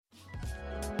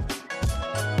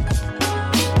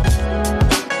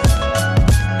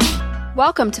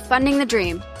Welcome to Funding the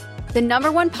Dream, the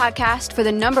 #1 podcast for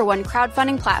the #1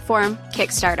 crowdfunding platform,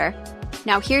 Kickstarter.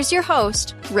 Now here's your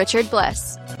host, Richard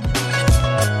Bliss.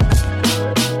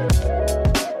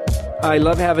 I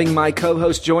love having my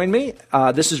co-host join me.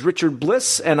 This is Richard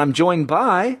Bliss, and I'm joined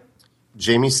by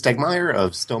Jamie Stegmaier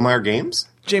of Stonemaier Games.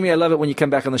 Jamie, I love it when you come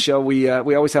back on the show. We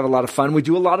always have a lot of fun. We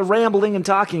do a lot of rambling and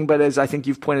talking, but as I think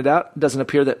you've pointed out, it doesn't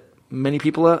appear that many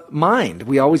people mind.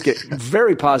 We always get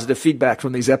very positive feedback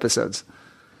from these episodes.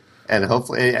 And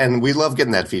hopefully, and we love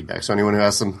getting that feedback. So anyone who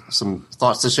has some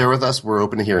thoughts to share with us, we're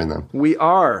open to hearing them. We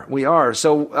are.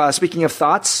 So speaking of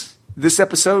thoughts, this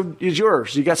episode is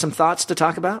yours. You got some thoughts to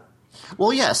talk about?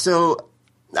 Well, yeah. So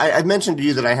I mentioned to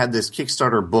you that I had this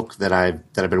Kickstarter book that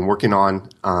I've been working on,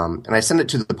 and I sent it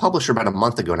to the publisher about a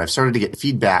month ago, and I've started to get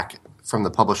feedback from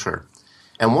the publisher.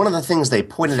 And one of the things they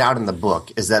pointed out in the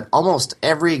book is that almost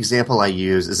every example I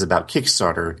use is about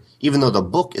Kickstarter, even though the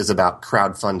book is about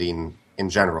crowdfunding in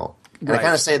general. And right. I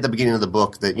kind of say at the beginning of the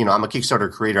book that, I'm a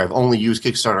Kickstarter creator. I've only used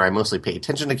Kickstarter. I mostly pay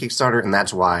attention to Kickstarter, and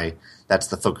that's why that's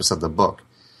the focus of the book.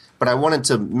 But I wanted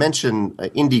to mention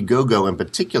Indiegogo in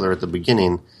particular at the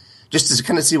beginning, just to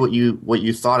kind of see what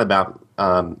you thought about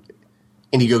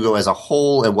Indiegogo as a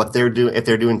whole and what they're doing, if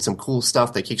they're doing some cool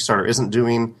stuff that Kickstarter isn't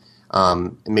doing,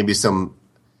 and maybe some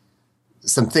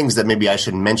things that maybe I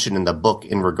should mention in the book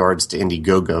in regards to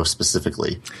Indiegogo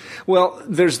specifically. Well,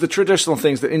 there's the traditional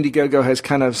things that Indiegogo has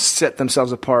kind of set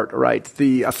themselves apart, right?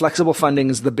 The flexible funding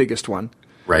is the biggest one.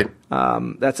 Right.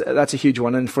 That's a huge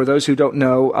one. And for those who don't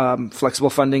know,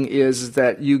 flexible funding is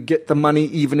that you get the money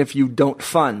even if you don't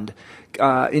fund.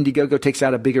 Indiegogo takes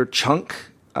out a bigger chunk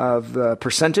of the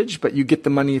percentage, but you get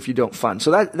the money if you don't fund. So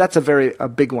that's a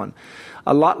big one.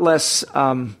 A lot less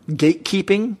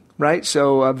gatekeeping, right?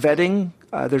 So vetting,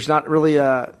 there's not really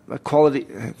a quality.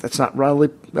 That's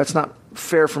not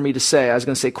fair for me to say. I was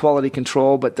going to say quality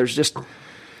control, but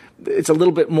it's a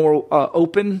little bit more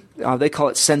open. They call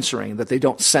it censoring, that they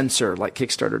don't censor like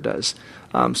Kickstarter does.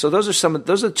 So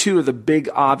those are two of the big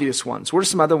obvious ones. What are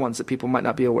some other ones that people might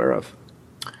not be aware of?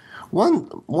 One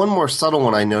more subtle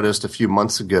one I noticed a few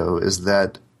months ago is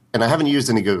that, and I haven't used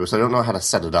Indiegogo, so I don't know how to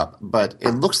set it up, but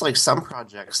it looks like some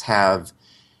projects have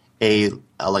a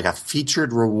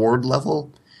featured reward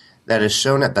level that is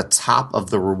shown at the top of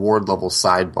the reward level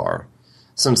sidebar.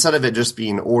 So instead of it just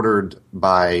being ordered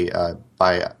by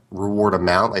reward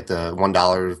amount, like the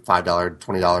 $1, $5,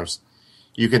 $20,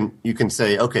 you can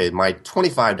say, okay, my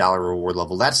 $25 reward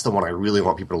level, that's the one I really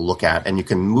want people to look at, and you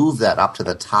can move that up to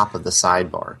the top of the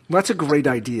sidebar. That's a great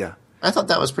idea. I thought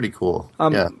that was pretty cool.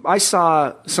 Yeah. I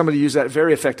saw somebody use that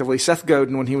very effectively. Seth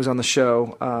Godin, when he was on the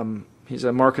show, he's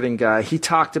a marketing guy. He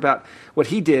talked about what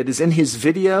he did is in his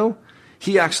video,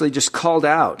 he actually just called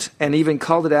out and even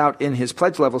called it out in his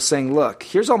pledge level saying, look,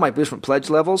 here's all my different pledge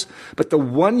levels, but the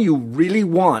one you really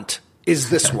want is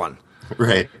this one.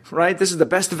 Right. This is the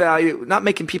best value, not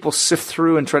making people sift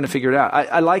through and trying to figure it out.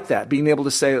 I like that, being able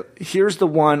to say, here's the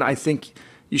one I think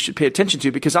you should pay attention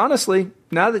to, because honestly,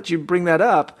 now that you bring that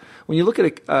up, when you look at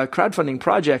a crowdfunding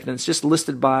project and it's just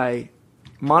listed by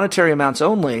monetary amounts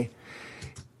only,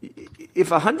 if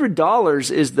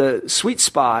 $100 is the sweet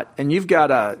spot and you've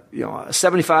got a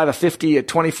 75, a 50, a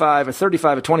 25, a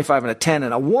 35, a 25, and a 10,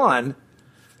 and a 1,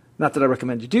 not that I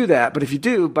recommend you do that, but if you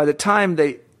do, by the time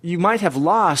you might have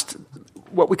lost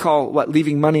what we call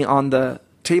leaving money on the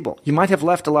table. You might have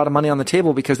left a lot of money on the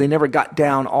table because they never got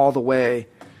down all the way.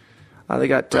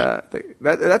 That's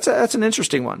an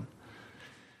interesting one.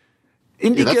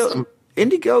 Indiegogo.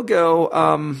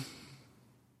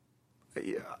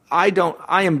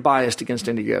 I am biased against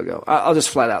Indiegogo. I'll just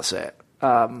flat out say it.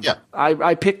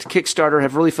 I picked Kickstarter,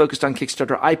 have really focused on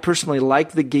Kickstarter. I personally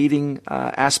like the gating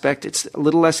aspect. It's a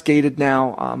little less gated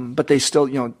now, but they still,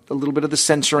 a little bit of the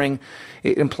censoring.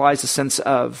 It implies a sense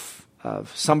of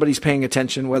somebody's paying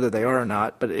attention, whether they are or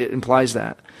not, but it implies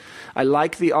that. I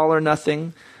like the all or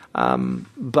nothing,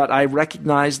 but I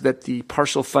recognize that the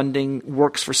partial funding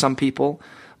works for some people.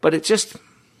 But I've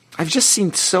just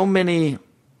seen so many.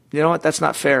 You know what? That's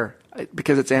not fair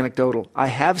because it's anecdotal. I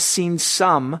have seen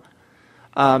some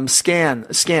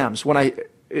scams.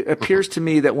 It appears to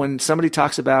me that when somebody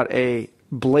talks about a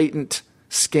blatant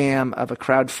scam of a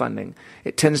crowdfunding,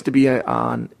 it tends to be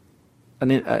on an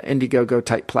Indiegogo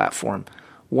type platform,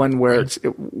 one where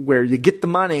where you get the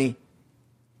money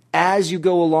as you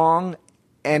go along,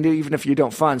 and even if you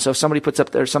don't fund. So if somebody puts up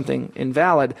there something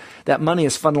invalid, that money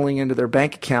is funneling into their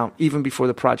bank account even before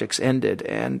the project's ended,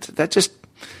 and that just.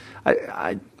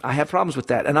 I have problems with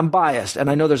that, and I'm biased, and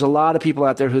I know there's a lot of people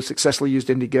out there who successfully used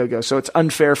Indiegogo, so it's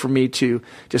unfair for me to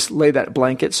just lay that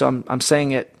blanket. So I'm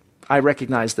saying it. I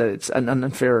recognize that it's an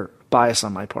unfair bias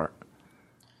on my part.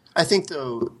 I think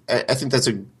that's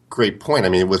a great point. I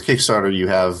mean, with Kickstarter, you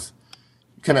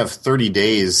kind of 30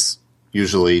 days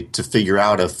usually to figure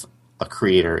out if a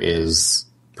creator is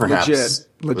perhaps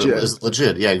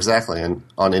legit. Yeah, exactly. And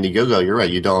on Indiegogo, you're right.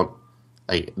 You don't,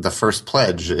 like, the first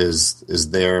pledge is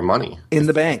their money in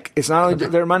the bank. It's not only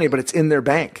their money, but it's in their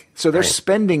bank. So they're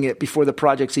spending it before the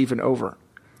project's even over.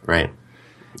 Right.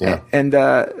 Yeah. And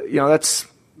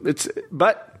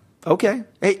but okay.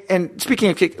 Hey, and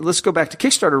speaking of let's go back to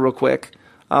Kickstarter real quick.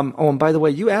 And by the way,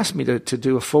 you asked me to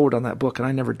do a forward on that book, and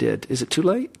I never did. Is it too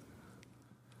late?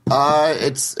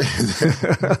 It's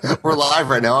we're live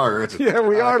right now. Yeah,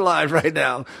 we are live right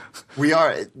now. We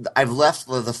are. I've left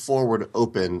the forward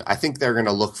open. I think they're going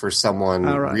to look for someone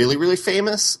really, really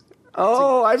famous.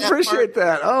 Oh, I appreciate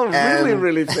that. Oh, really,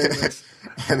 really famous.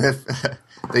 And if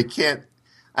they can't,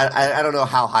 I don't know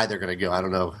how high they're going to go. I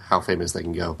don't know how famous they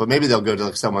can go, but maybe they'll go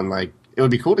to someone like. It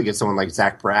would be cool to get someone like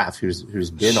Zach Braff,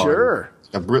 who's been on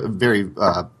a very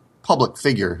public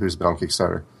figure who's been on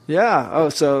Kickstarter. Yeah. Oh,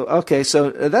 so okay. So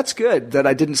that's good that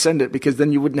I didn't send it, because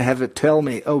then you wouldn't have it tell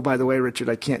me, oh, by the way, Richard,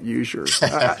 I can't use yours.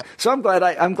 So I'm glad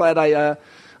I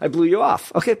blew you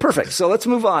off. Okay, perfect. So let's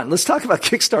move on. Let's talk about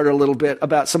Kickstarter a little bit,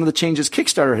 about some of the changes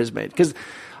Kickstarter has made, because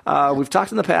we've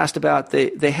talked in the past about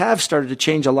they have started to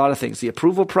change a lot of things, the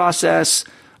approval process,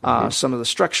 some of the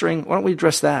structuring. Why don't we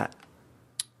address that?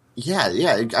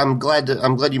 Yeah. I'm glad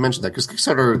you mentioned that, because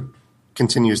Kickstarter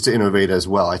continues to innovate as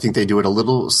well. I think they do it a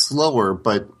little slower,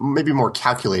 but maybe more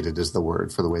calculated is the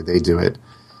word for the way they do it.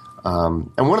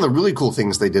 And one of the really cool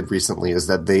things they did recently is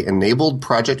that they enabled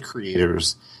project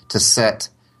creators to set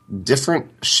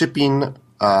different shipping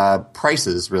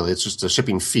prices. Really, it's just a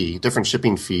shipping fee, different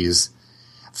shipping fees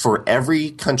for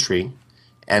every country,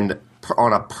 and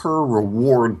on a per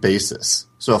reward basis.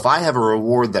 So if I have a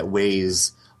reward that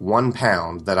weighs 1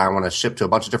 pound that I want to ship to a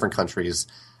bunch of different countries,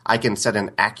 I can set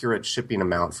an accurate shipping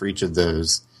amount for each of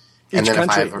those.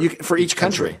 For each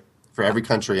country. For every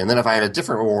country. And then if I had a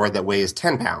different reward that weighs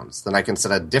 10 pounds, then I can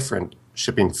set a different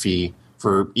shipping fee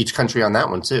for each country on that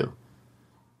one too.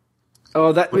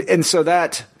 Oh,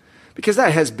 because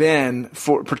that has been,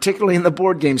 particularly in the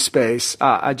board game space,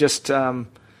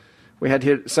 we had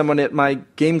here someone at my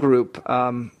game group,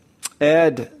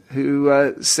 Ed,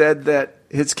 who said that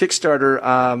his Kickstarter,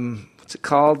 what's it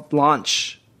called?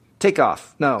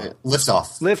 Takeoff. No.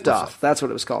 Liftoff. That's what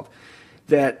it was called.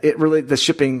 That the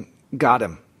shipping got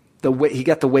him. He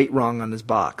got the weight wrong on his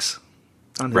box,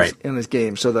 in his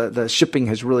game. So the shipping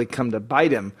has really come to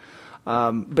bite him.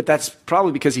 But that's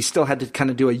probably because he still had to kind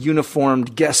of do a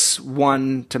uniformed guess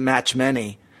one to match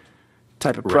many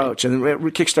type approach. Right. And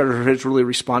Kickstarter has really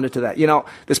responded to that.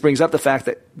 This brings up the fact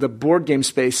that the board game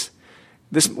space,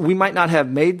 we might not have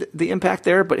made the impact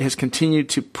there, but it has continued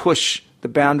to push the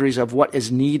boundaries of what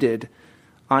is needed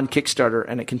on Kickstarter,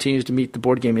 and it continues to meet the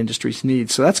board game industry's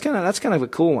needs. So that's kind of a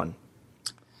cool one.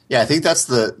 Yeah, I think that's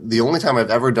the only time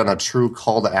I've ever done a true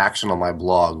call to action on my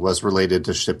blog was related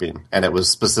to shipping, and it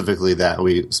was specifically that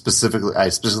I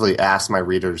specifically asked my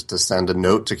readers to send a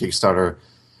note to Kickstarter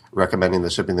recommending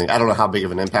the shipping thing. I don't know how big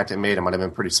of an impact it made. It might have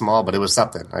been pretty small, but it was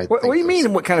something. What do you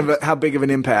mean? How big of an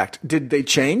impact? Did they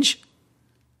change?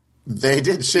 They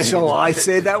did change. So I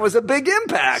say that was a big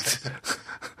impact.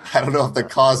 I don't know if the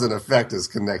cause and effect is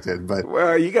connected, but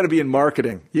well, you got to be in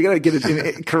marketing. You got to get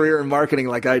a career in marketing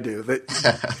like I do.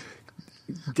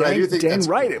 Dang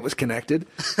right, it was connected.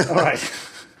 All right.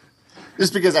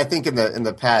 Just because I think in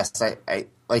the past, I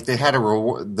like they had a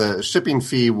reward. The shipping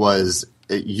fee was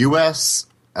U.S.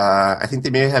 I think they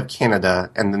may have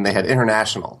Canada, and then they had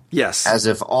international. Yes, as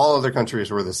if all other countries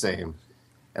were the same.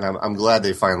 And I'm glad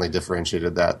they finally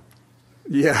differentiated that.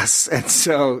 Yes, and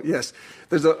so yes,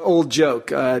 there's an old joke.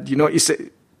 Do you know what you say?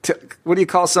 What do you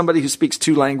call somebody who speaks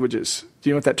 2 languages? Do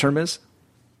you know what that term is?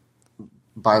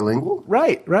 Bilingual?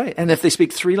 Right. And if they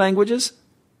speak 3 languages?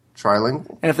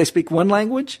 Trilingual. And if they speak 1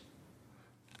 language?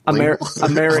 American.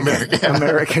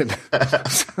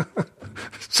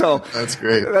 So that's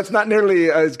great. That's not nearly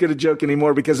as good a joke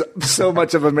anymore because so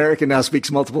much of America now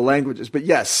speaks multiple languages. But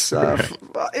yes,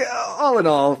 all in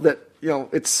all, that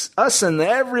it's us and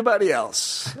everybody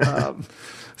else.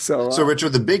 So Richard,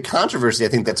 the big controversy I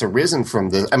think that's arisen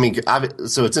from this. I mean,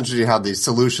 so it's interesting how these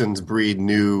solutions breed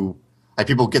new. Like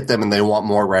people get them and they want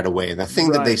more right away. And the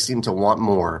thing that they seem to want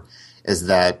more is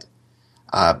that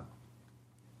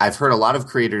I've heard a lot of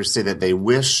creators say that they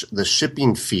wish the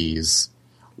shipping fees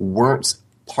weren't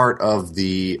part of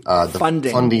the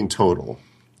funding total.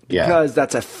 Because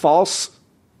that's a false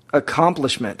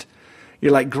accomplishment.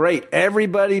 You're like, great,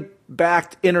 everybody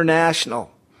backed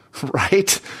international,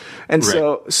 right? And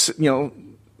so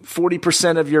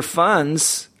 40% of your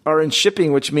funds are in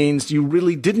shipping, which means you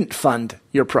really didn't fund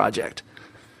your project.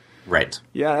 Right.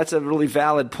 Yeah, that's a really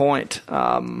valid point.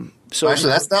 So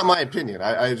actually, that's not my opinion.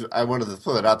 I wanted to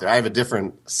throw it out there. I have a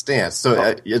different stance.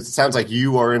 So it sounds like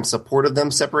you are in support of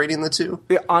them separating the two?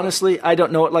 Yeah, honestly, I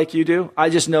don't know it like you do. I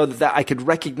just know that I could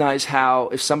recognize how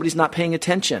if somebody's not paying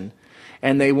attention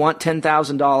and they want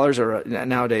 $10,000, or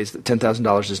nowadays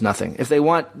 $10,000 is nothing. If they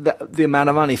want the amount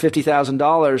of money,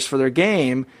 $50,000 for their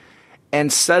game,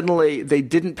 and suddenly they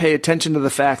didn't pay attention to the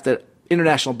fact that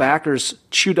international backers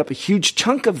chewed up a huge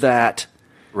chunk of that,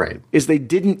 right? Is they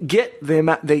didn't get the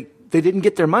amount they didn't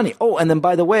get their money. Oh, and then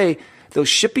by the way, those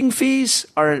shipping fees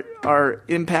are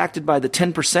impacted by the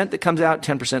 10% that comes out.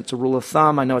 10% is a rule of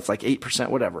thumb. I know it's like 8%,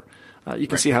 whatever. You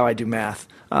can see how I do math.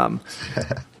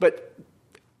 But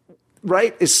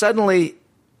right is suddenly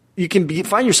you can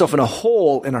find yourself in a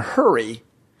hole in a hurry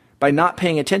by not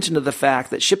paying attention to the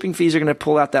fact that shipping fees are going to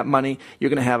pull out that money.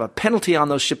 You're going to have a penalty on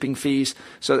those shipping fees.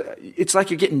 So it's like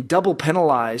you're getting double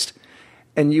penalized.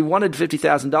 And you wanted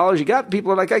 $50,000. You got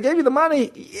people are like, I gave you the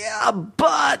money. Yeah,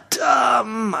 but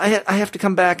I have to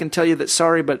come back and tell you that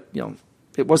sorry, but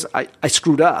it was I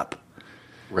screwed up.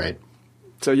 Right.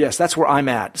 So yes, that's where I'm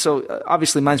at. So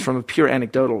obviously mine's from a pure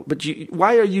anecdotal. But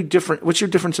why are you different? What's your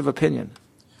difference of opinion?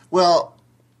 Well,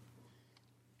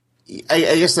 I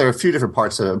guess there are a few different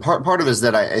parts of it. Part of it is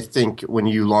that I think when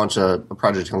you launch a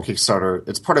project on Kickstarter,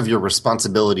 it's part of your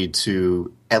responsibility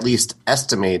to at least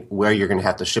estimate where you're going to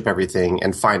have to ship everything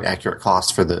and find accurate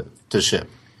costs to ship.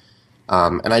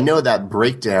 And I know that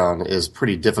breakdown is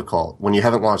pretty difficult. When you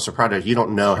haven't launched a project, you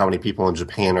don't know how many people in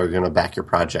Japan are going to back your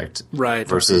project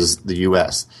versus the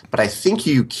U.S. But I think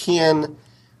you can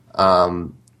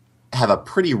have a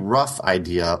pretty rough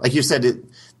idea. Like you said,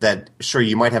 that sure,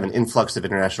 you might have an influx of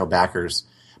international backers,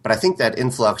 but I think that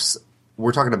influx,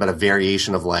 we're talking about a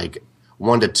variation of like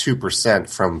 1% to 2%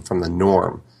 from the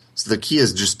norm. So the key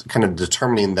is just kind of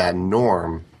determining that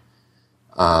norm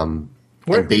and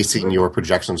basing your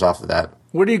projections off of that.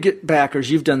 Where do you get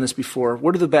backers? You've done this before.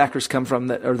 Where do the backers come from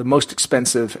that are the most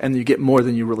expensive and you get more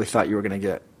than you really thought you were going to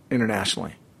get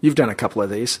internationally? You've done a couple of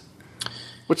these.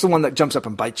 What's the one that jumps up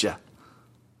and bites you?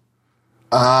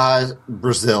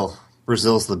 Brazil.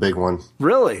 Brazil's the big one.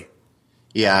 Really?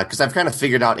 Yeah, because I've kind of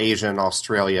figured out Asia and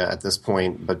Australia at this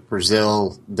point, but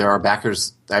Brazil, there are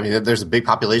backers. I mean, there's a big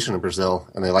population in Brazil,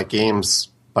 and they like games,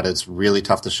 but it's really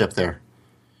tough to ship there.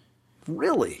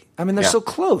 Really? I mean, they're so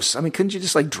close. I mean, couldn't you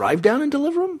just like drive down and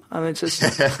deliver them? I mean, it's just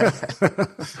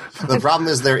The problem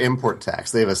is their import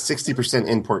tax. They have a 60%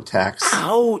 import tax.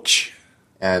 Ouch!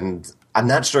 And I'm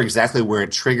not sure exactly where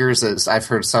it triggers. I've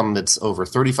heard some that's over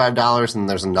 $35, and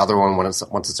there's another one once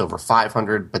it's over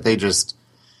 $500. But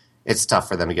it's tough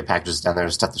for them to get packages down there.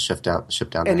 It's tough to ship down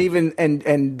and there. Even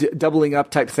and doubling up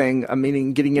type thing.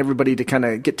 Meaning getting everybody to kind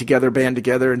of get together, band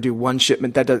together, and do one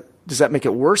shipment. Does that make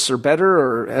it worse or better,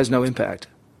 or has no impact?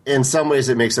 In some ways,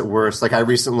 it makes it worse. Like I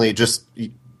recently, just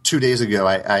 2 days ago,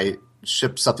 I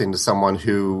shipped something to someone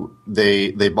who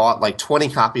they bought like 20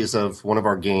 copies of one of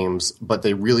our games, but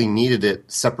they really needed it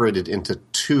separated into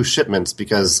 2 shipments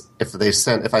because if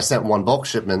I sent one bulk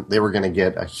shipment, they were going to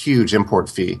get a huge import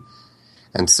fee.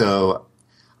 And so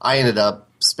I ended up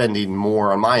spending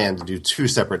more on my end to do 2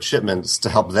 separate shipments to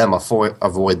help them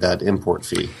avoid that import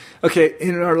fee. Okay,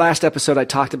 in our last episode, I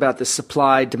talked about the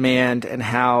supply, demand, and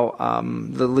how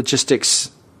the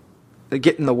logistics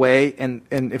get in the way, and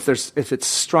if it's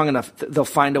strong enough, they'll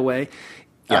find a way.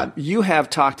 Yeah. You have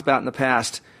talked about in the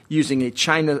past using a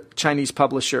Chinese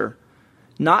publisher,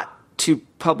 not to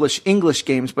publish English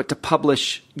games, but to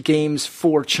publish games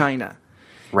for China.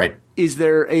 Right. Is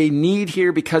there a need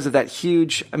here because of that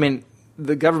huge? I mean,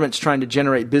 the government's trying to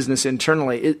generate business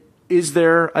internally. Is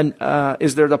there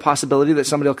the possibility that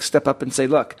somebody will step up and say,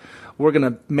 "Look, we're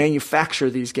going to manufacture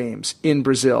these games in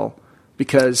Brazil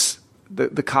because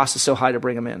the cost is so high to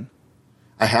bring them in"?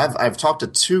 I've talked to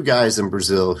 2 guys in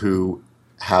Brazil who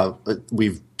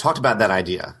we've talked about that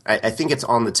idea. I think it's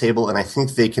on the table, and I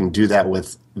think they can do that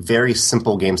with very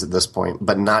simple games at this point,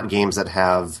 but not games that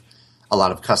have a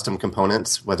lot of custom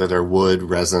components, whether they're wood,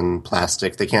 resin,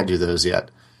 plastic. They can't do those yet.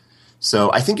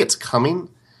 So I think it's coming,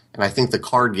 and I think the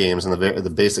card games and the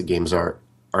basic games are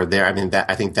there. I mean,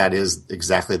 I think that is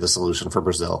exactly the solution for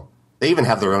Brazil. They even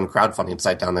have their own crowdfunding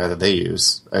site down there that they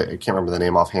use. I can't remember the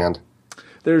name offhand.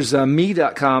 There's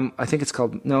me.com. I think it's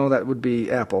called – no, that would be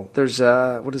Apple. There's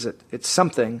what is it? It's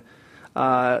something.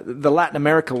 The Latin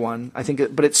America one, I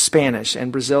think, but it's Spanish,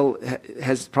 and Brazil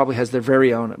probably has their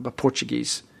very own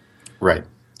Portuguese. Right.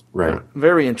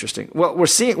 Very interesting. Well, we're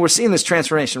seeing this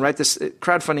transformation, right? This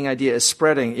crowdfunding idea is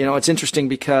spreading. It's interesting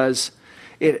because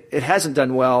it hasn't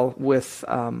done well with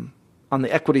on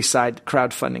the equity side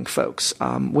crowdfunding folks,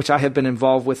 which I have been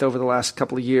involved with over the last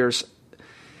couple of years.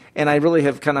 And I really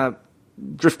have kind of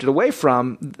drifted away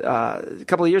from a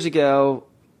couple of years ago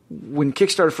when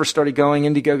Kickstarter first started going,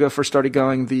 Indiegogo first started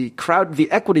going, the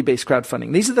equity-based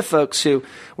crowdfunding. These are the folks where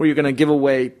you're going to give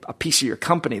away a piece of your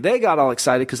company. They got all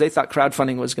excited because they thought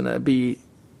crowdfunding was going to be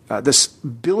this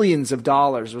billions of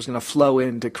dollars was going to flow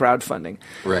into crowdfunding.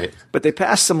 Right. But they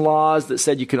passed some laws that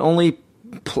said you can only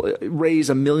raise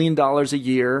 $1 million a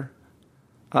year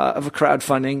of a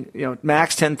crowdfunding,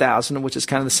 max 10,000, which is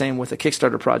kind of the same with a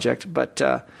Kickstarter project. But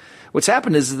what's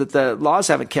happened is that the laws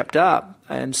haven't kept up,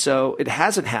 and so it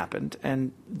hasn't happened.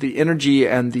 And the energy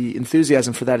and the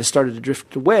enthusiasm for that has started to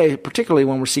drift away, particularly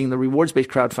when we're seeing the rewards-based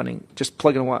crowdfunding just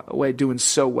plugging away, doing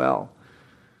so well.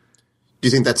 Do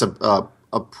you think that's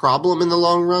a problem in the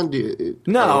long run?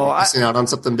 No, are we missing out on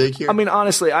something big here? I mean,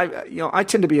 honestly, I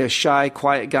tend to be a shy,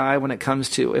 quiet guy when it comes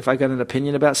to if I got an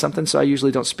opinion about something, so I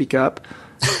usually don't speak up.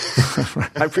 I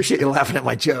appreciate you laughing at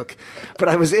my joke, but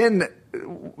I was in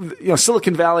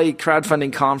Silicon Valley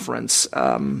crowdfunding conference.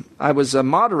 I was a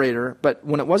moderator, but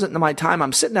when it wasn't my time,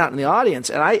 I'm sitting out in the audience,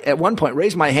 and I at one point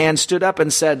raised my hand, stood up,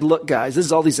 and said, "Look, guys, this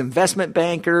is all these investment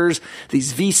bankers,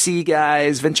 these VC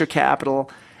guys, venture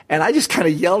capital." And I just kind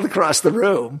of yelled across the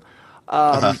room.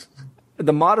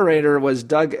 The moderator was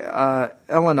Doug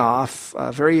Elinoff,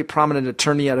 a very prominent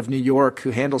attorney out of New York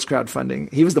who handles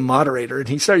crowdfunding. He was the moderator, and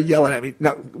he started yelling at me.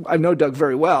 Now, I know Doug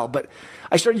very well, but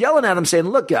I started yelling at him saying,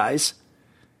 "Look, guys,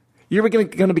 you're going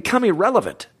to become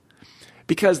irrelevant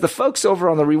because the folks over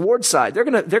on the reward side, they're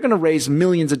going to raise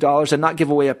millions of dollars and not give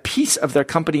away a piece of their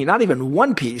company, not even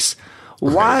one piece.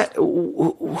 Why?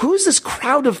 Who's this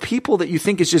crowd of people that you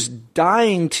think is just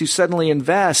dying to suddenly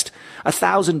invest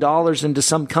 $1,000 into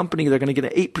some company? They're going to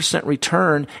get an 8%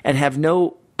 return and have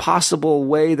no possible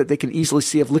way that they can easily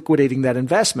see of liquidating that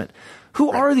investment. Who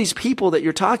are these people that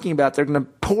you're talking about? They're going to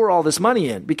pour all this money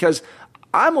in because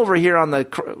I'm over here on the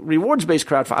rewards-based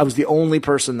crowdfunding. I was the only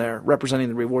person there representing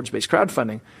the rewards-based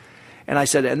crowdfunding. And I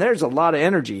said, and there's a lot of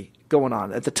energy going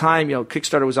on. At the time,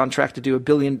 Kickstarter was on track to do $1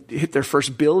 billion, hit their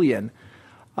first $1 billion.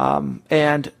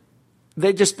 And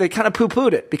they kind of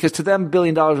poo-pooed it because to them $1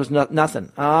 billion was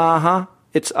nothing.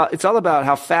 It's all about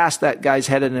how fast that guy's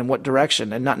headed and in what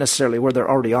direction, and not necessarily where they're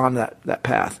already on that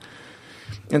path.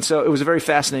 And so it was very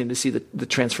fascinating to see the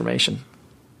transformation.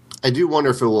 I do wonder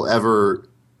if it will ever.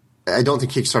 I don't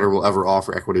think Kickstarter will ever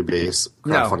offer equity-based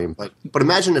crowdfunding, but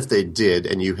imagine if they did,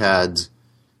 and you had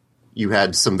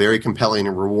some very compelling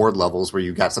reward levels where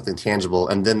you got something tangible,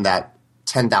 and then that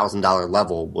 $10,000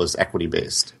 level was equity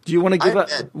based. Do you want to give up?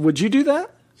 Would you do that?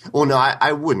 Well, no,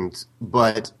 I wouldn't.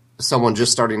 But someone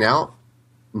just starting out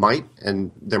might,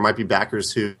 and there might be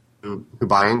backers who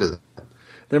buy into that.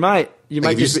 There might.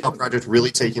 If you see a project really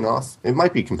taking off, it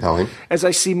might be compelling. As I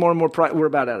see more and more, we're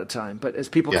about out of time. But as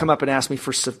people come up and ask me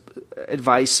for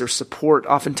advice or support,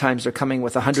 oftentimes they're coming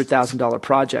with a $100,000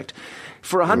 project.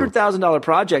 For a $100,000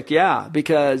 project, yeah,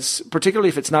 because particularly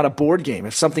if it's not a board game,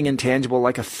 if something intangible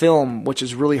like a film, which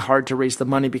is really hard to raise the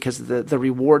money because the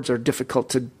rewards are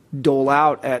difficult to dole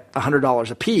out at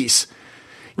 $100 a piece,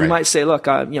 you might say, look,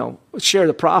 share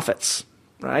the profits,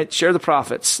 right? Share the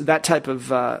profits, that type of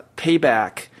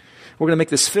payback. We're going to make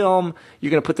this film, you're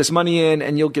going to put this money in,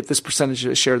 and you'll get this percentage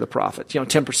to share the profit,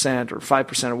 10% or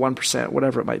 5% or 1%,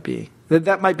 whatever it might be.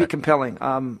 That might be compelling.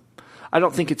 I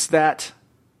don't think it's that.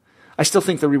 I still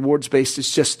think the rewards-based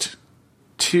is just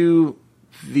to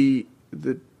the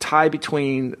tie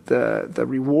between the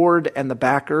reward and the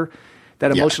backer,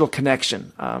 that emotional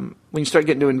connection. When you start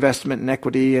getting to investment and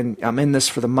equity and I'm in this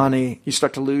for the money, you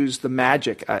start to lose the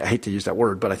magic. I hate to use that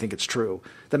word, but I think it's true.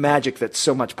 The magic that's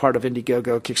so much part of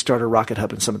Indiegogo, Kickstarter, Rocket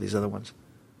Hub, and some of these other ones.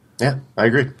 Yeah, I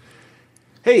agree.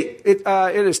 Hey, it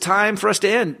is time for us to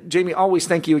end. Jamie, always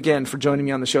thank you again for joining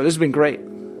me on the show. This has been great.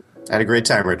 I had a great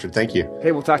time, Richard. Thank you.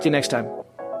 Hey, we'll talk to you next time.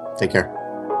 Take care.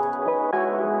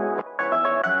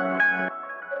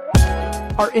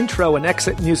 Our intro and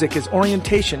exit music is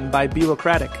Orientation by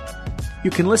Bureaucratic.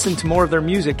 You can listen to more of their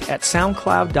music at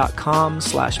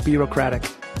soundcloud.com/bureaucratic.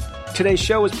 Today's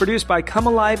show is produced by Come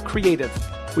Alive Creative.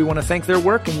 We want to thank their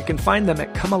work, and you can find them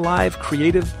at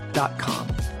comealivecreative.com.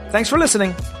 Thanks for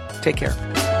listening. Take care.